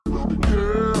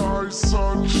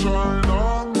sunshine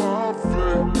on my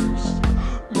face.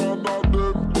 None of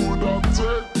them coulda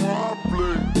take my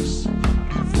place.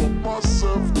 Give up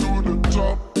myself to the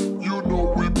top. You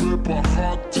know we paper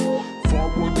hot.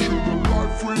 Forward through the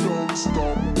life we don't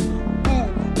stop.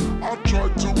 Boom, I try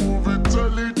to move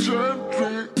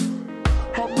intelligently.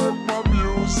 I make my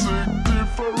music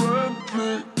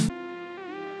differently.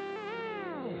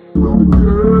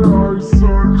 Yeah, I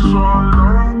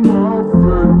sunshine on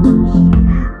my face.